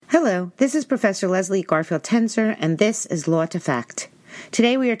Hello, this is Professor Leslie Garfield Tenzer, and this is Law to Fact.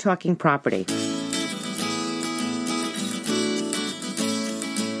 Today we are talking property.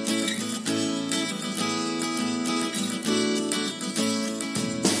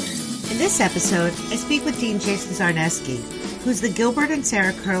 In this episode, I speak with Dean Jason Czarneski, who's the Gilbert and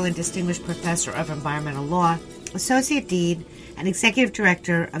Sarah Kurland Distinguished Professor of Environmental Law, Associate Dean, and Executive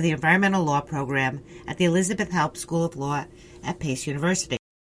Director of the Environmental Law Program at the Elizabeth Halp School of Law at Pace University.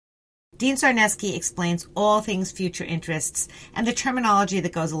 Dean Czarneski explains all things future interests and the terminology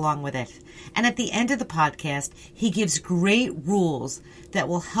that goes along with it. And at the end of the podcast, he gives great rules that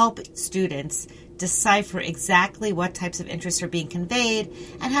will help students decipher exactly what types of interests are being conveyed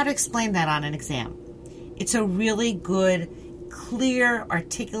and how to explain that on an exam. It's a really good, clear,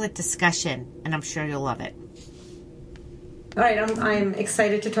 articulate discussion, and I'm sure you'll love it. All right, I'm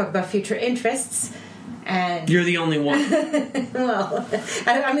excited to talk about future interests. And you're the only one. Well,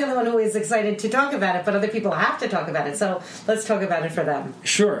 I'm the only one who is excited to talk about it, but other people have to talk about it. So let's talk about it for them.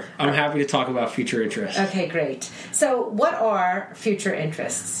 Sure. I'm happy to talk about future interests. Okay, great. So what are future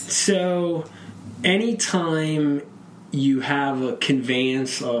interests? So anytime you have a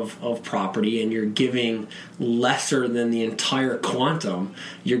conveyance of property and you're giving lesser than the entire quantum,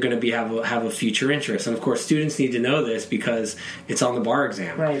 you're going to have a future interest. And of course, students need to know this because it's on the bar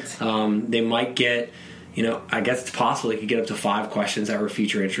exam. Right. They might get, I guess it's possible they could get up to 5 questions that were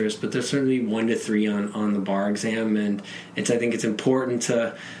future interest, but there's certainly 1 to 3 on the bar exam. And I think it's important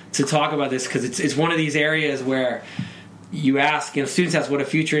to talk about this because it's one of these areas where you ask, students ask what a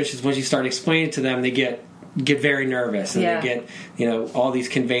future interest is. Once you start explaining it to them, they get very nervous and they get all these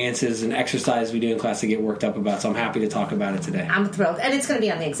conveyances and exercises we do in class they get worked up about. So I'm happy to talk about it today. I'm thrilled, and it's going to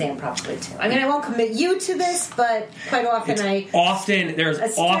be on the exam probably too. I mean, I won't commit you to this, but quite often there's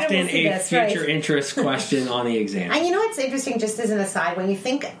often a future interest question on the exam. And it's interesting, just as an aside, when you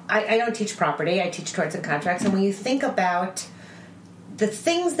think I don't teach property, I teach torts and contracts, and when you think about the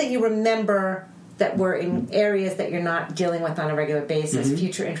things that you remember that were in areas that you're not dealing with on a regular basis, mm-hmm.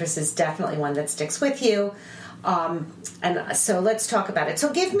 Future interest is definitely one that sticks with you. And so let's talk about it.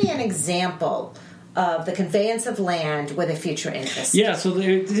 So give me an example of the conveyance of land with a future interest. Yeah, so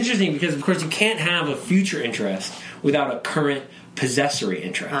it's interesting because, of course, you can't have a future interest without a current possessory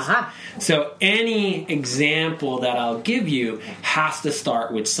interest. Uh-huh. So any example that I'll give you has to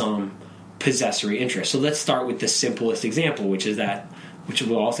start with some possessory interest. So let's start with the simplest example, which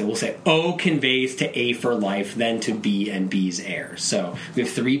we'll say O conveys to A for life, then to B and B's heirs. So we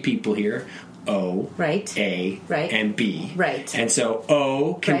have 3 people here, O, right. A, right. and B. Right. And so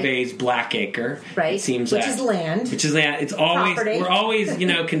O conveys Blackacre. Right. It seems which is land. Which is land. It's always property. We're always,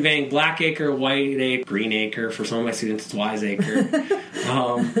 conveying Blackacre, Whiteacre, Greenacre. For some of my students, it's Wiseacre.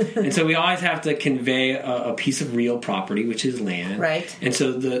 And so we always have to convey a piece of real property, which is land. Right. And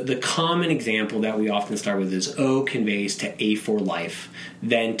so the common example that we often start with is O conveys to A for life,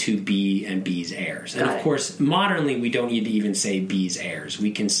 then to B and B's heirs. And of course, modernly, we don't need to even say B's heirs.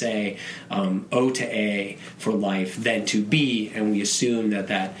 We can say O to A for life, then to B, and we assume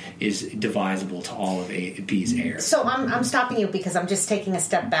that is divisible to all of B's heirs. So I'm stopping you because I'm just taking a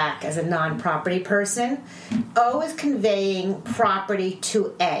step back as a non-property person. O is conveying property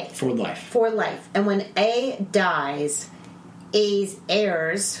to A. For life. For life. And when A dies, A's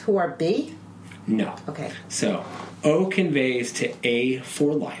heirs, who are B? No. Okay. So O conveys to A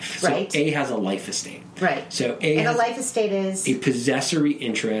for life. Right. So A has a life estate. Right. So A and has a life estate is a possessory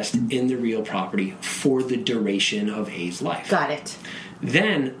interest in the real property for the duration of A's life. Got it.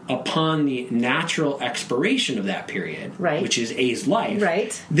 Then, upon the natural expiration of that period, right. which is A's life,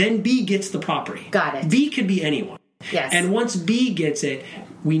 right. then B gets the property. Got it. B could be anyone. Yes. And once B gets it,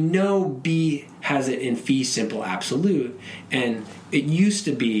 we know B has it in fee simple absolute. And it used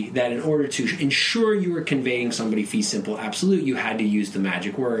to be that in order to ensure you were conveying somebody fee simple absolute, you had to use the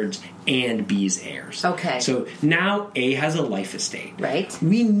magic words and B's heirs. Okay. So now A has a life estate. Right.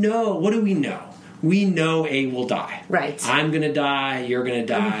 We know, what do we know? We know A will die. Right. I'm going to die. You're going to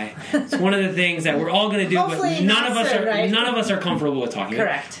die. It's one of the things that we're all going to do, hopefully but none of us are comfortable with talking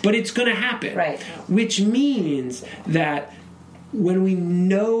Correct. about. But it's going to happen. Right. Which means that when we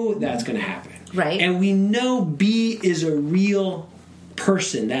know that's going to happen, right, and we know B is a real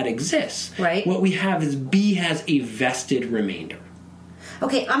person that exists, right, what we have is B has a vested remainder.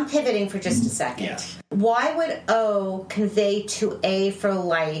 Okay, I'm pivoting for just a second. Yes. Why would O convey to A for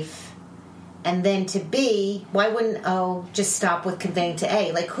life? And then to B, why wouldn't O just stop with conveying to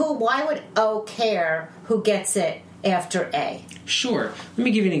A? Why would O care who gets it after A? Sure. Let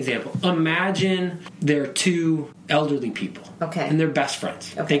me give you an example. Imagine there are two elderly people. Okay. And they're best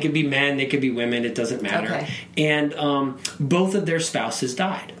friends. Okay. They could be men, they could be women, it doesn't matter. Okay. And both of their spouses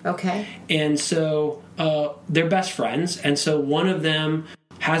died. Okay. And so they're best friends, and so one of them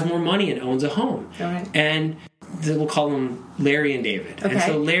has more money and owns a home. All right. And we'll call them Larry and David. Okay. And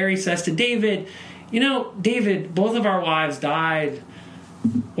so Larry says to David, David, both of our wives died.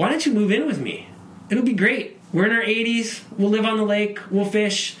 Why don't you move in with me? It'll be great. We're in our 80s. We'll live on the lake. We'll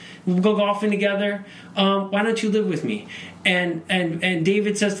fish. We'll go golfing together. Why don't you live with me? And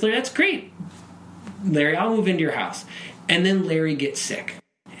David says to Larry, that's great, Larry, I'll move into your house. And then Larry gets sick.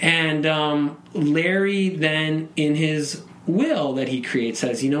 And Larry then, in his will that he creates,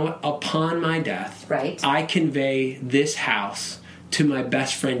 says, upon my death, right, I convey this house to my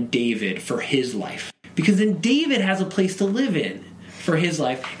best friend David for his life. Because then David has a place to live in for his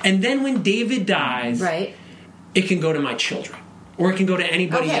life. And then when David dies, right, it can go to my children. Or it can go to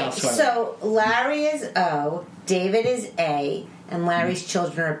anybody else. So Larry is O, David is A, and Larry's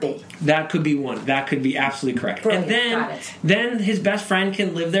children are B. That could be one. That could be absolutely correct. Brilliant. And then his best friend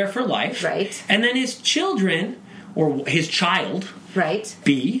can live there for life. Right. And then his children, or his child, right,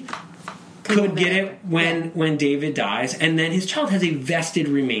 B, could get it when David dies, and then his child has a vested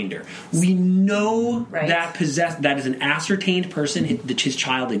remainder. We know that is an ascertained person, his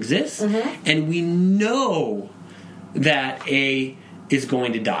child exists, and we know that A is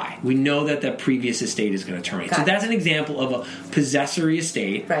going to die. We know that the previous estate is going to terminate. So that's an example of a possessory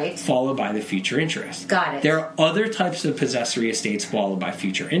estate followed by the future interest. Got it. There are other types of possessory estates followed by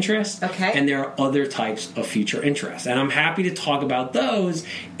future interest. Okay. And there are other types of future interest. And I'm happy to talk about those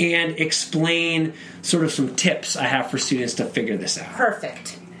and explain sort of some tips I have for students to figure this out.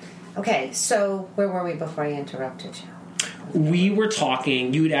 Perfect. Okay, so where were we before I interrupted you? We were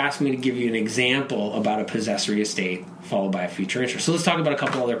talking, you had asked me to give you an example about a possessory estate followed by a future interest. So let's talk about a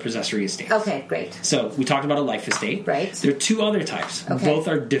couple other possessory estates. Okay, great. So we talked about a life estate. Right. There are two other types. Okay. Both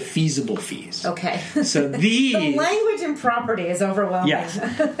are defeasible fees. Okay. So these... The language in property is overwhelming.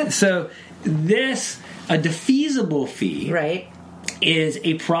 Yes. So a defeasible fee is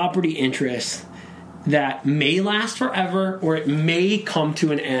a property interest that may last forever or it may come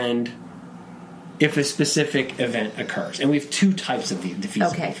to an end if a specific event occurs. And we have two types of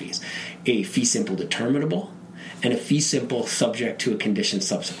defeasible fees. A fee simple determinable and a fee simple subject to a condition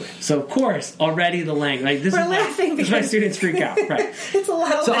subsequent. So, of course, already the language... We're laughing because my students freak out. Right. It's a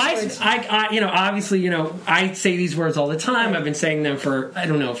lot of language. So obviously, I say these words all the time. I've been saying them for,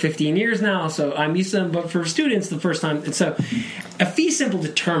 15 years now, so I'm used to them. But for students, the first time... And so a fee simple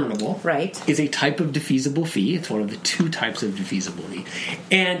determinable is a type of defeasible fee. It's one of the two types of defeasible fee.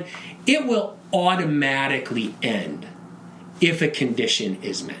 And it will automatically end if a condition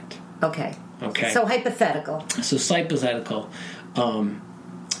is met. Okay. Okay. So hypothetical.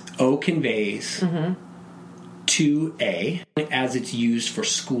 O conveys to A as it's used for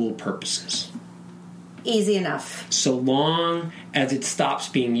school purposes. Easy enough. So long as it stops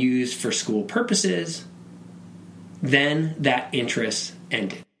being used for school purposes, then that interest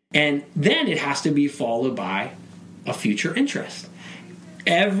ended. And then it has to be followed by a future interest.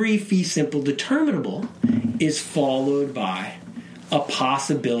 Every fee simple determinable is followed by a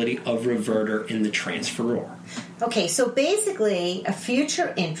possibility of reverter in the transferor. Okay, so basically a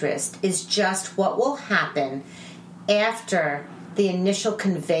future interest is just what will happen after the initial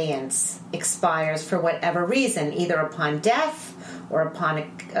conveyance expires for whatever reason, either upon death or upon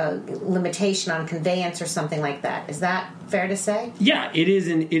a limitation on conveyance or something like that. Is that fair to say? Yeah, it is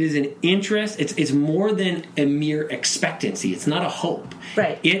an interest. It's more than a mere expectancy. It's not a hope.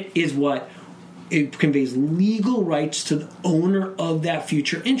 Right. It conveys legal rights to the owner of that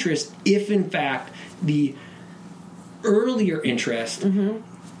future interest if, in fact, the earlier interest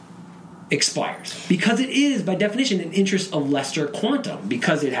expires. Because it is, by definition, an interest of lesser quantum,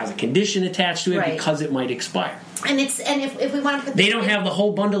 because it has a condition attached to it, because it might expire. And if we want to put they don't have the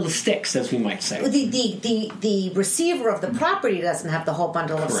whole bundle of sticks, as we might say. The receiver of the property doesn't have the whole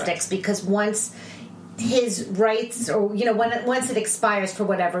bundle of sticks, because once his rights, or once it expires for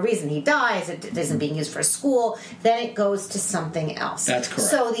whatever reason, he dies, it isn't being used for school, then it goes to something else. That's correct.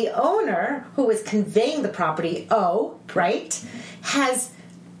 So the owner who is conveying the property, has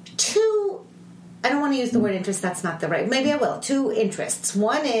two, I don't want to use the word interest, that's not the right, maybe I will, two interests.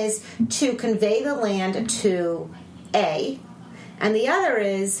 One is to convey the land to A, and the other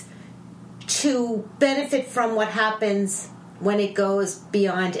is to benefit from what happens when it goes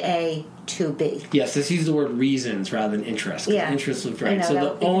beyond A to B. Yes, let's use the word reasons rather than interest. Yeah. Interest was right. So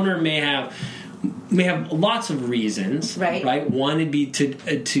the owner may have may have lots of reasons, right? One would be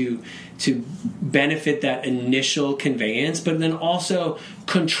to benefit that initial conveyance, but then also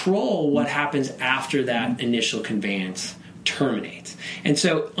control what happens after that initial conveyance terminates. And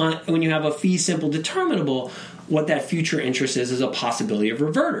so when you have a fee simple determinable, what that future interest is a possibility of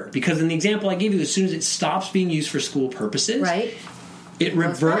reverter. Because in the example I gave you, as soon as it stops being used for school purposes, it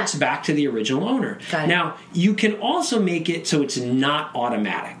reverts back to the original owner. Now, you can also make it so it's not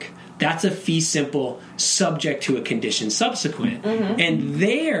automatic. That's a fee simple subject to a condition subsequent. And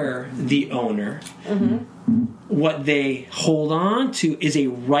there, the owner, what they hold on to is a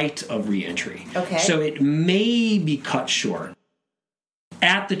right of reentry. So it may be cut short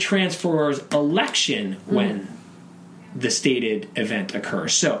at the transferor's election when the stated event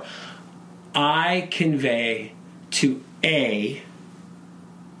occurs. So I convey to A,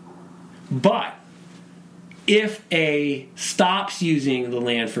 but if A stops using the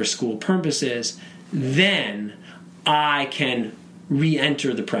land for school purposes, then I can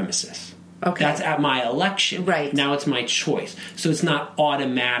re-enter the premises. That's at my election. Now it's my choice. So it's not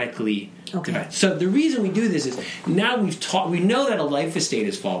automatically. So the reason we do this is now we know that a life estate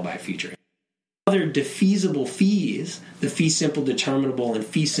is followed by a future. Other defeasible fees, the fee simple determinable and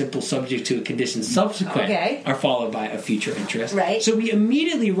fee simple subject to a condition subsequent, are followed by a future interest. So we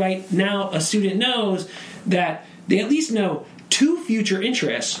immediately now a student knows that they at least know two future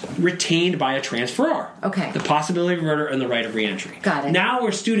interests retained by a transferor. The possibility of reverter and the right of reentry. Now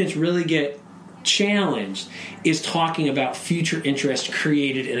where students really get challenged is talking about future interest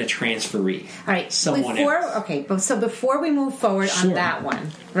created in a transferee. Someone else. So before we move forward on that one,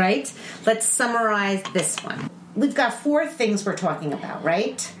 let's summarize this one. We've got 4 things we're talking about,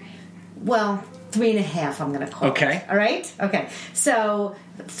 right? Well, 3.5 I'm going to call it. All right? So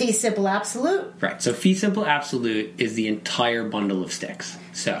fee simple absolute. So fee simple absolute is the entire bundle of sticks.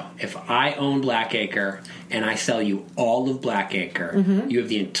 So if I own Blackacre and I sell you all of Blackacre, you have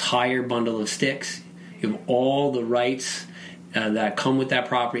the entire bundle of sticks. You have all the rights that come with that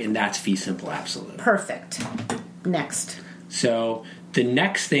property, and that's fee simple absolute. Perfect. Next. So the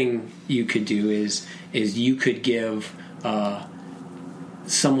next thing you could do is you could give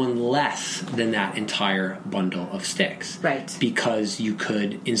someone less than that entire bundle of sticks. Because you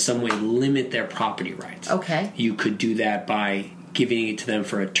could in some way limit their property rights. You could do that by giving it to them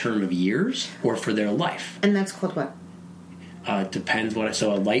for a term of years or for their life. And that's called what? Depends what.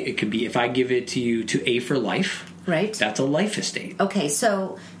 So it could be if I give it to you to A for life. That's a life estate.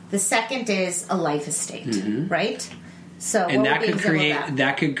 So the second is a life estate, right? So and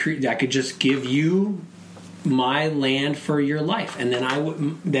that could just give you my land for your life, and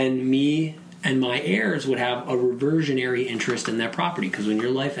then me and my heirs would have a reversionary interest in that property because when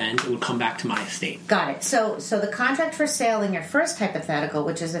your life ends, it would come back to my estate. Got it. So the contract for sale in your first hypothetical,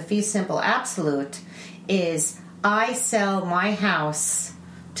 which is a fee simple absolute, is I sell my house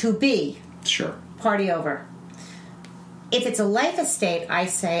to B. Party over. If it's a life estate, I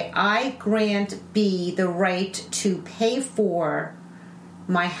say I grant B the right to pay for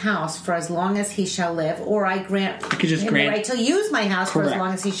my house for as long as he shall live, or I grant him the right to use my house for as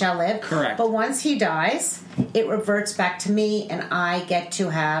long as he shall live. But once he dies, it reverts back to me, and I get to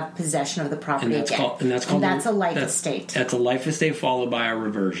have possession of the property again. That's a life estate. That's a life estate followed by a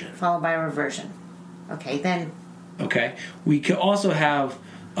reversion. We could also have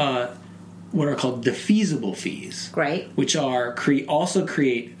what are called defeasible fees, which are also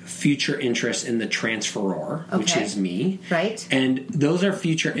create future interest in the transferor, which is me, and those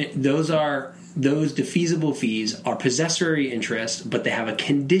defeasible fees are possessory interest, but they have a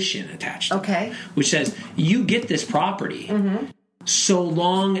condition attached to them, which says you get this property so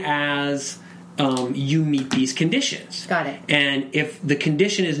long as you meet these conditions. And if the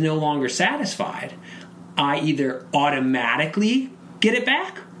condition is no longer satisfied, I either automatically get it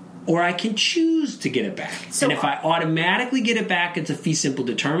back or I can choose to get it back. And if I automatically get it back, it's a fee simple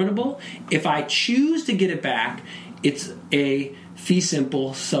determinable. If I choose to get it back, it's a fee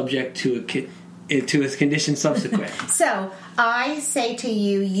simple subject to a condition subsequent. So I say to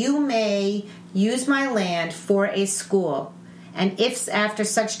you, you may use my land for a school. And if after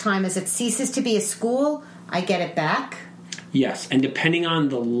such time as it ceases to be a school, I get it back? Yes, and depending on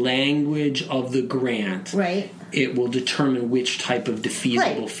the language of the grant, it will determine which type of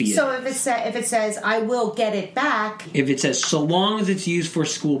defeasible fee. So if it says I will get it back, if it says so long as it's used for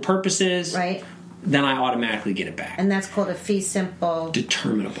school purposes, then I automatically get it back. And that's called a fee simple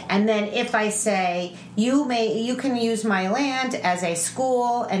determinable. And then if I say you can use my land as a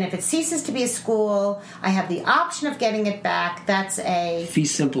school, and if it ceases to be a school, I have the option of getting it back. That's a fee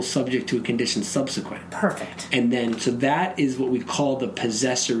simple subject to a condition subsequent. Perfect. And then so that is what we call the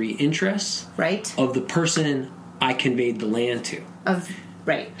possessory interest, right, of the person I conveyed the land to.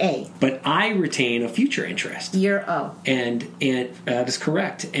 Right, A. But I retain a future interest. You're O. And that is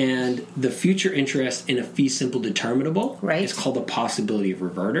correct. And the future interest in a fee simple determinable is called the possibility of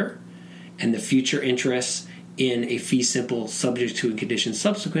reverter. And the future interest in a fee simple subject to a condition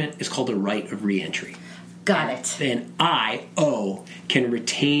subsequent is called a right of reentry. Got it. And I, O, can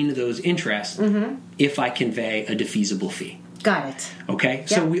retain those interests if I convey a defeasible fee. Got it. Okay? Yep.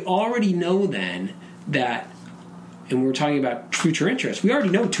 So we already know then that, and we're talking about future interest, we already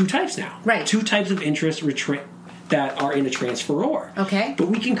know two types now. Right. Two types of interest that are in a transferor. Okay. But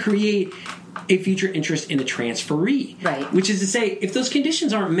we can create a future interest in a transferee. Right. Which is to say, if those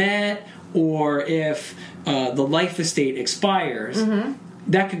conditions aren't met, or if the life estate expires,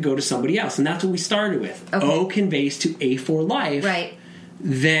 that could go to somebody else. And that's what we started with. Okay. O conveys to A for life, right,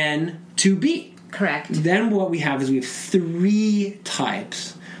 then to B. Correct. Then what we have is we have three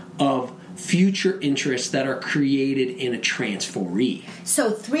types of future interests that are created in a transferee.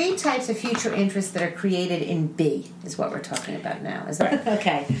 So 3 types of future interests that are created in B is what we're talking about now. Is that right?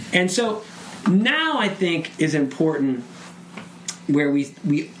 Okay. And so now I think is important where we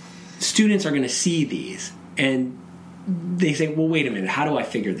students are going to see these and they say, well, wait a minute, how do I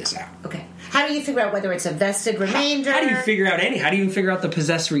figure this out? Okay. How do you figure out whether it's a vested remainder? How do you figure out how do you figure out the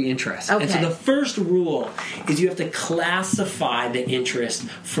possessory interest? Okay. And so the first rule is you have to classify the interest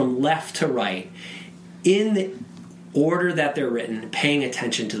from left to right in the order that they're written, paying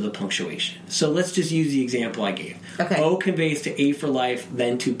attention to the punctuation. So let's just use the example I gave. Okay. O conveys to A for life,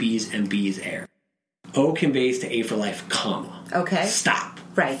 then to B's and B's heir. O conveys to A for life, comma. Okay. Stop.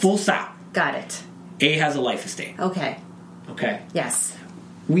 Right. Full stop. Got it. A has a life estate. Okay. Okay? Yes.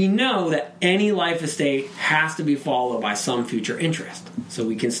 We know that any life estate has to be followed by some future interest. So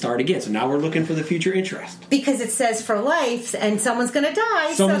we can start again. So now we're looking for the future interest. Because it says for life, and someone's going to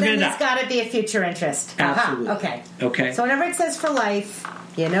die, so then there's got to be a future interest. Absolutely. Okay. Okay. So whenever it says for life,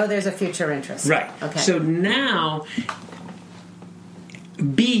 you know there's a future interest. Right. Okay. So now,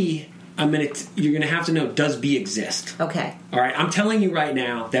 B, you're going to have to know, does B exist? Okay. All right. I'm telling you right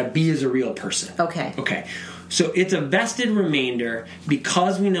now that B is a real person. Okay. Okay. So it's a vested remainder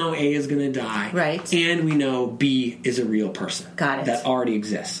because we know A is going to die. Right. And we know B is a real person. Got it. That already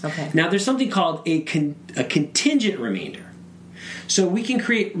exists. Okay. Now there's something called a contingent remainder. So we can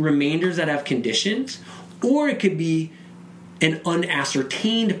create remainders that have conditions, or it could be an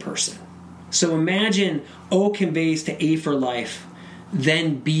unascertained person. So imagine O conveys to A for life,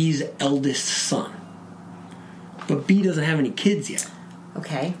 then B's eldest son. But B doesn't have any kids yet.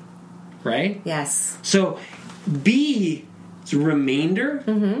 Okay. Right? Yes. So B's remainder,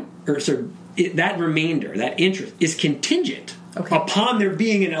 that remainder, that interest, is contingent upon there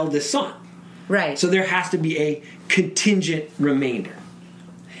being an eldest son. Right. So there has to be a contingent remainder.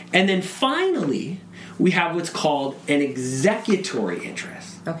 And then finally, we have what's called an executory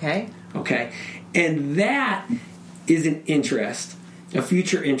interest. Okay. Okay. And that is an interest, a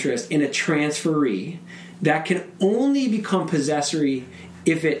future interest in a transferee that can only become possessory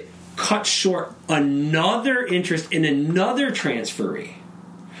if it cuts short another interest in another transferee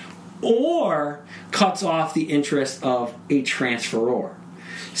or cuts off the interest of a transferor.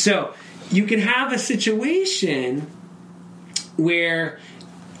 So you can have a situation where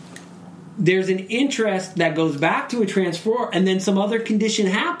there's an interest that goes back to a transferor and then some other condition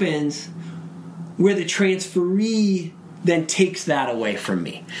happens where the transferee then takes that away from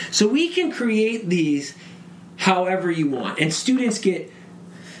me. So we can create these however you want. And students get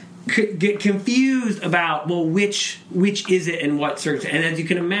confused about, well, which is it and what circumstance. And as you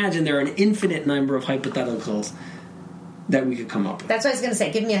can imagine, there are an infinite number of hypotheticals that we could come up with. That's what I was going to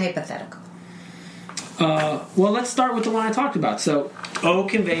say. Give me a hypothetical. Well, let's start with the one I talked about. So O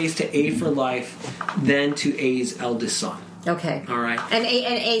conveys to A for life, then to A's eldest son. Okay. All right. And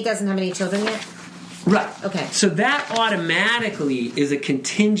A doesn't have any children yet? Right. Okay. So that automatically is a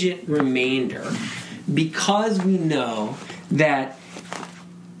contingent remainder because we know that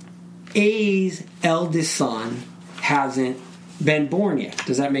A's eldest son hasn't been born yet.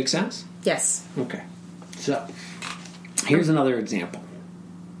 Does that make sense? Yes. Okay. So here's another example.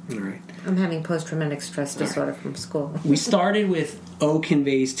 All right. I'm having post-traumatic stress disorder from school. We started with O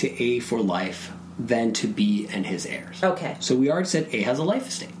conveys to A for life, then to B and his heirs. Okay. So we already said A has a life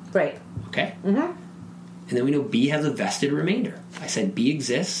estate. Right. Okay? Mm-hmm. And then we know B has a vested remainder. I said B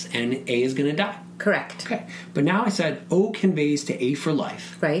exists and A is going to die. Correct. Okay. But now I said O conveys to A for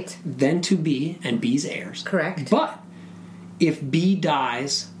life. Right. Then to B and B's heirs. Correct. But if B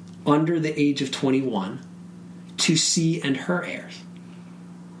dies under the age of 21, to C and her heirs.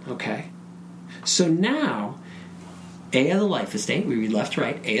 Okay? So now, A has a life estate. We read left to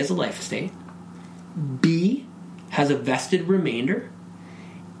right. A has a life estate. B has a vested remainder.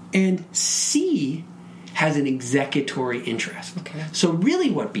 And C has an executory interest. Okay. So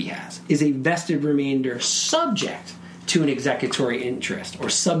really what B has is a vested remainder subject to an executory interest or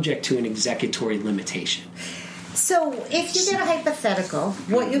subject to an executory limitation. So if you get a hypothetical,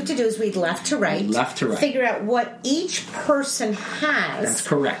 what you have to do is read left to right. Left to right. Figure out what each person has. That's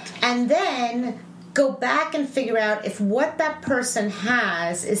correct. And then go back and figure out if what that person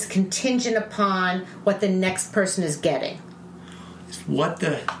has is contingent upon what the next person is getting. What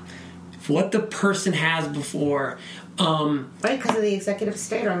the person has before, right? Because of the executive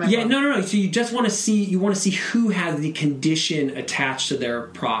estate, or yeah, no. So you just want to see who has the condition attached to their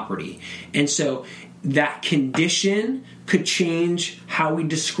property, and so that condition could change how we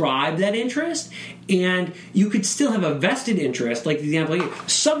describe that interest, and you could still have a vested interest, like the example here,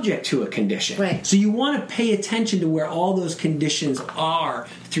 subject to a condition. Right. So you want to pay attention to where all those conditions are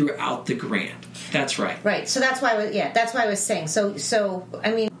throughout the grant. That's right. Right. So that's why I was saying. So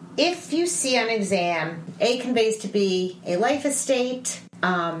I mean, if you see on exam, A conveys to B a life estate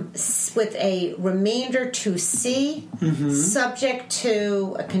with a remainder to C, subject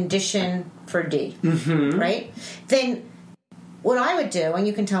to a condition for D, right? Then what I would do, and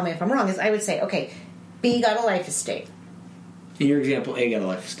you can tell me if I'm wrong, is I would say, okay, B got a life estate. In your example, A got a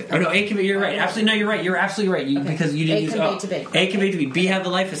life estate. Oh no, A conveyed. You're right. Absolutely, no, you're right. You're absolutely right. Because you didn't use A conveyed to B. A conveyed to B. B had the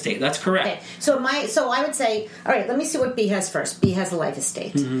life estate. That's correct. Okay. So I would say, all right, let me see what B has first. B has a life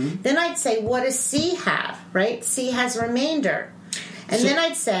estate. Then I'd say, what does C have? Right? C has a remainder. And then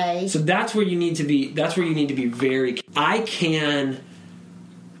I'd say, so that's where you need to be. That's where you need to be very. I can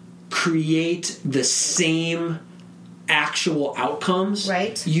create the same actual outcomes,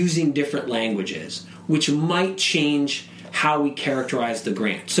 right, using different languages, which might change how we characterize the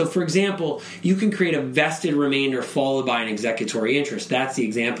grant. So, for example, you can create a vested remainder followed by an executory interest. That's the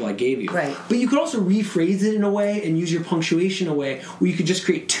example I gave you. Right. But you could also rephrase it in a way and use your punctuation in a way where you could just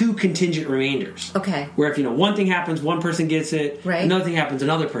create two contingent remainders. Okay. Where if, one thing happens, one person gets it. Right. Another thing happens,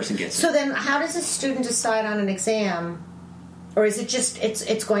 another person gets it. So then how does a student decide on an exam? Or is it just,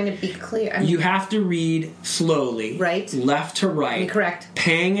 it's going to be clear? I mean, you have to read slowly, right, left to right, correct,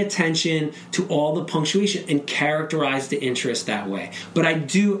 paying attention to all the punctuation and characterize the interest that way. But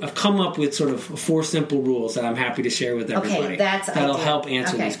I've come up with sort of 4 simple rules that I'm happy to share with everybody. Okay, that'll help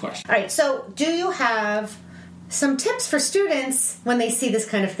answer these questions. All right, so do you have some tips for students when they see this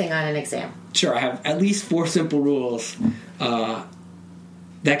kind of thing on an exam? Sure, I have at least 4 simple rules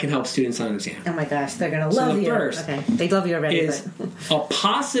that can help students on an exam. Oh my gosh, they're going to love you. First, okay, they love you already. Is a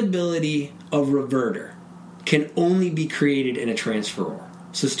possibility of reverter can only be created in a transferor.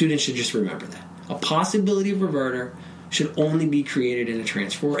 So students should just remember that. A possibility of reverter should only be created in a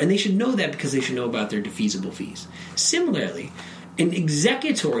transferor, and they should know that because they should know about their defeasible fees. Similarly, an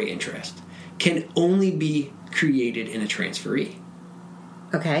executory interest can only be created in a transferee.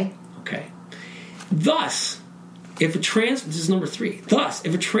 Okay. Thus, this is number 3. Thus,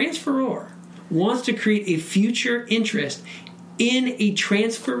 if a transferor wants to create a future interest in a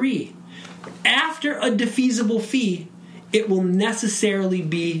transferee after a defeasible fee, it will necessarily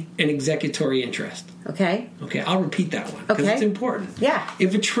be an executory interest. Okay, I'll repeat that one because it's important. Yeah.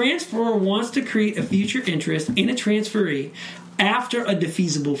 If a transferor wants to create a future interest in a transferee after a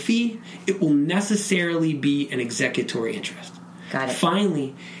defeasible fee, it will necessarily be an executory interest. Got it.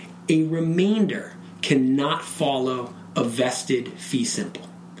 Finally, a remainder cannot follow a vested fee simple.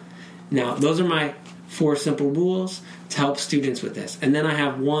 Now, those are my 4 simple rules to help students with this. And then I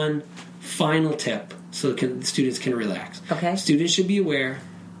have one final tip so students can relax. Okay. Students should be aware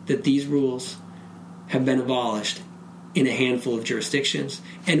that these rules have been abolished in a handful of jurisdictions.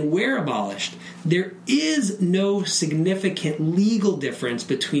 And where abolished, there is no significant legal difference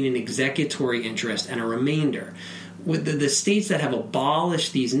between an executory interest and a remainder. With the states that have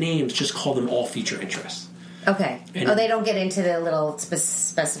abolished these names just call them all future interests. Okay. They don't get into the little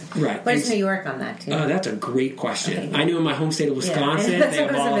specific. Right. Where's New York on that, too? That's a great question. Okay. I knew in my home state of Wisconsin they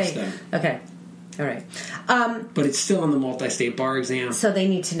abolished them. Okay. All right. But it's still on the multi-state bar exam. So they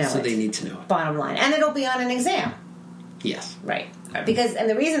need to know they need to know it. Bottom line. And it'll be on an exam. Yes. Right. And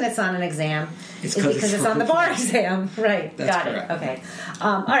the reason it's on an exam is because it's on the bar exam. Right. That's Got correct. it. Okay.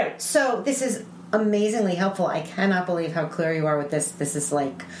 All right. So this is amazingly helpful. I cannot believe how clear you are with this. This is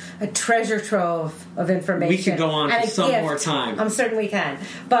like a treasure trove of information. We could go on for some more time. I'm certain we can,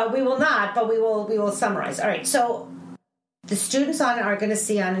 but we will not. But we will summarize. All right. So the students are going to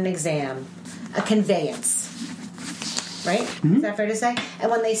see on an exam a conveyance. Right? Mm-hmm. Is that fair to say?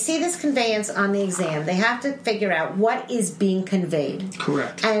 And when they see this conveyance on the exam, they have to figure out what is being conveyed.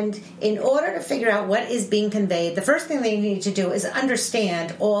 Correct. And in order to figure out what is being conveyed, the first thing they need to do is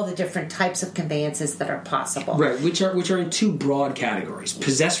understand all the different types of conveyances that are possible. Right, which are in two broad categories: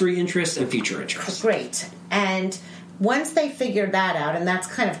 possessory interest and future interest. Great. And once they figure that out, and that's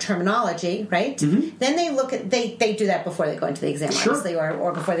kind of terminology, right? Mm-hmm. Then they look at they do that before they go into the exam, obviously,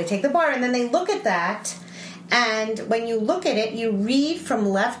 or before they take the bar, and then they look at that. And when you look at it, you read from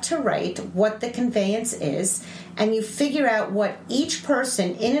left to right what the conveyance is, and you figure out what each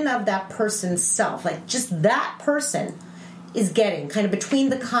person, in and of that person's self, like just that person, is getting, kind of between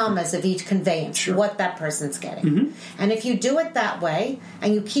the commas of each conveyance, what that person's getting. Mm-hmm. And if you do it that way,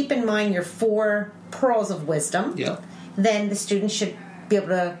 and you keep in mind your 4 pearls of wisdom, then the students should be able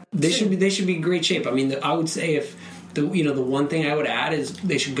to... They should be in great shape. I mean, I would say if... The one thing I would add is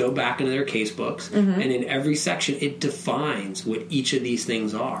they should go back into their case books, mm-hmm. and in every section it defines what each of these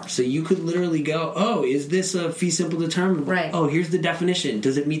things are. So you could literally go, oh, is this a fee simple determinable? Right. Oh, here's the definition.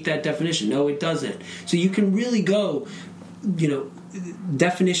 Does it meet that definition? No, it doesn't. So you can really go,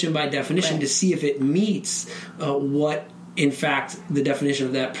 definition by definition to see if it meets what, in fact, the definition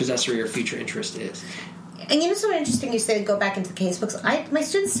of that possessory or future interest is. And so interesting you say go back into the case books. My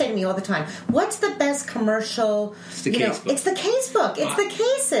students say to me all the time, what's the best commercial? It's the case book. It's the case book. It's the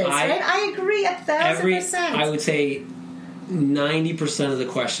cases, right? I agree 1,000%. I would say 90% of the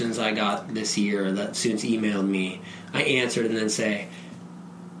questions I got this year that students emailed me, I answered and then say,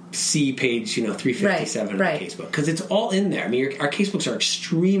 see page 357 of the case book. Because it's all in there. I mean, our case books are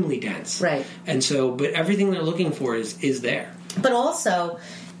extremely dense. Right. And so, but everything they're looking for is there. But also...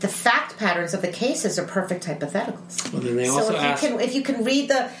 the fact patterns of the cases are perfect hypotheticals. Well, then they also if you can read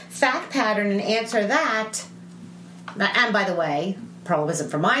the fact pattern and answer that, and by the way, probably isn't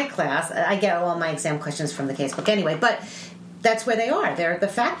for my class. I get all my exam questions from the casebook anyway, but that's where they are. They're the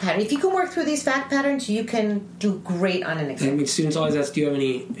fact pattern. If you can work through these fact patterns, you can do great on an exam. I mean, students always ask, do you have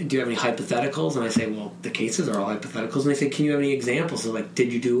any hypotheticals? And I say, well, the cases are all hypotheticals. And they say, can you have any examples? So, like,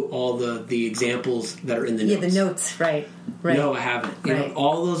 did you do all the examples that are in the notes? Yeah, the notes, right. No, I haven't.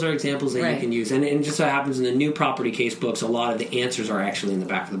 All those are examples that you can use. And just so happens in the new property case books, a lot of the answers are actually in the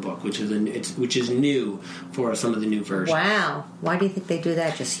back of the book, which is new for some of the new versions. Wow. Why do you think they do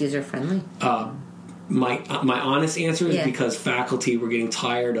that? Just user-friendly? My honest answer is because faculty were getting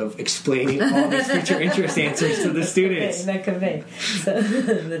tired of explaining all these future interest answers to the students. Okay, that could be. So,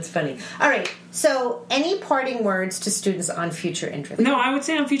 that's funny. All right. So, any parting words to students on future interest? No, I would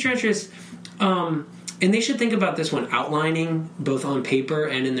say on future interest, and they should think about this when outlining, both on paper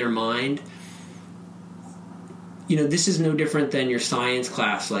and in their mind. This is no different than your science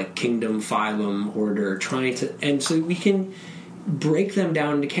class, like kingdom, phylum, order, and so we can break them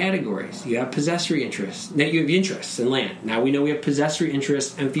down into categories. You have possessory interests. Now you have interests in land. Now we know we have possessory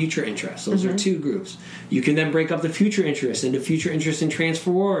interests and future interests. Those are 2 groups. You can then break up the future interests into future interest in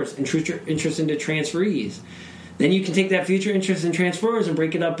transferors and future interest into transferees. Then you can take that future interest in transferors and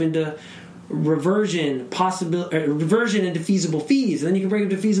break it up into reversion into feasible fees. And then you can break up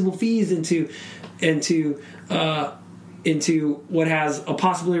the feasible fees into what has a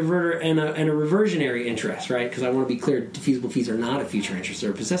possibility reverter and a reversionary interest, right? Because I want to be clear, feasible fees are not a future interest,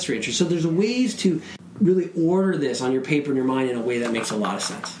 they're a possessory interest. So there's ways to really order this on your paper and your mind in a way that makes a lot of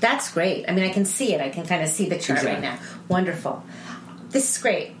sense. That's great. I mean, I can see it. I can kind of see the chart right now. Wonderful. This is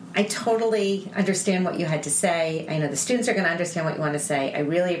great. I totally understand what you had to say. I know the students are going to understand what you want to say. I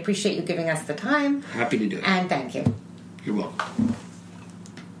really appreciate you giving us the time. Happy to do it. And thank you. You're welcome.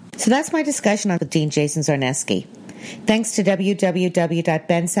 So that's my discussion with Dean Jason Zarneski. Thanks to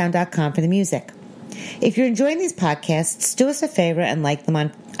www.bensound.com for the music. If you're enjoying these podcasts, do us a favor and like them on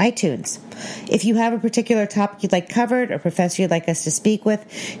iTunes. If you have a particular topic you'd like covered or professor you'd like us to speak with,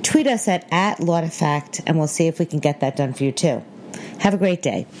 tweet us at @LawToFact, and we'll see if we can get that done for you too. Have a great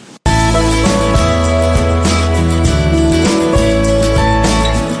day.